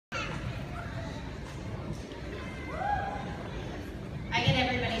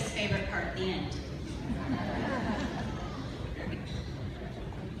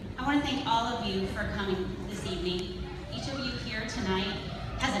you for coming this evening. Each of you here tonight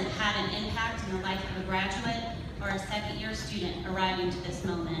has had an impact in the life of a graduate or a second-year student arriving to this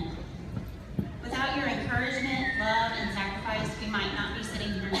moment. Without your encouragement, love, and sacrifice, we might not be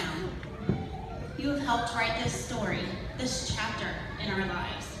sitting here now. You have helped write this story, this chapter in our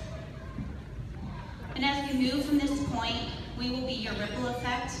lives. And as we move from this point, we will be your ripple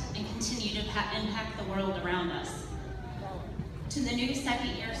effect and continue to impact the world around us. To the new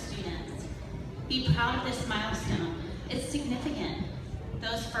second-year students, be proud of this milestone. It's significant.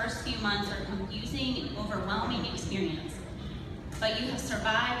 Those first few months are a confusing and overwhelming experience, but you have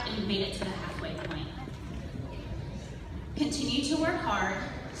survived and made it to the halfway point. Continue to work hard,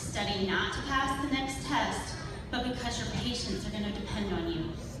 study not to pass the next test, but because your patients are going to depend on you.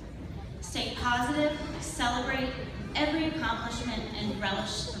 Stay positive, celebrate every accomplishment, and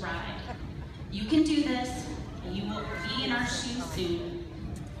relish the ride. You can do this, and you will be in our shoes soon.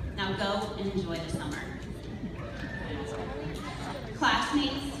 Now go and enjoy the summer.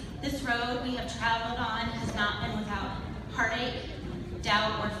 Classmates, this road we have traveled on has not been without heartache,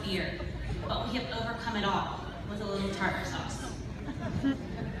 doubt, or fear, but we have overcome it all with a little tartar sauce.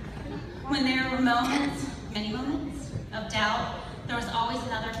 When there were moments, many moments, of doubt, there was always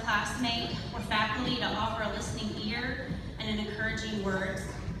another classmate or faculty to offer a listening ear and an encouraging words.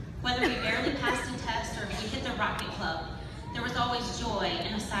 Whether we barely passed a test or if we hit the Rocket Club, there was always joy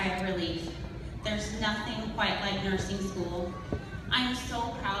and a sigh of relief. There's nothing quite like nursing school. I am so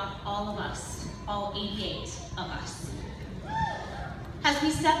proud of all of us, all 88 of us. As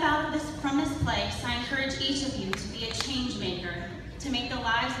we step out of from this place, I encourage each of you to be a change maker, to make the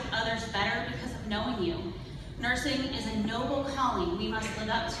lives of others better because of knowing you. Nursing is a noble calling we must live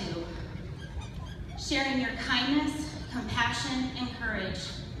up to. Sharing your kindness, compassion, and courage,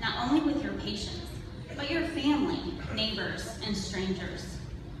 not only with your patients, but your family, neighbors, and strangers.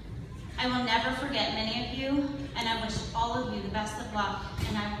 I will never forget many of you, and I wish all of you the best of luck,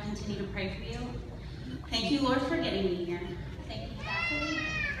 and I will continue to pray for you. Thank you, Lord, for getting me here. Thank you, faculty.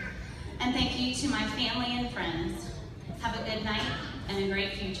 And thank you to my family and friends. Have a good night and a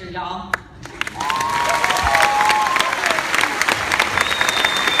great future, y'all.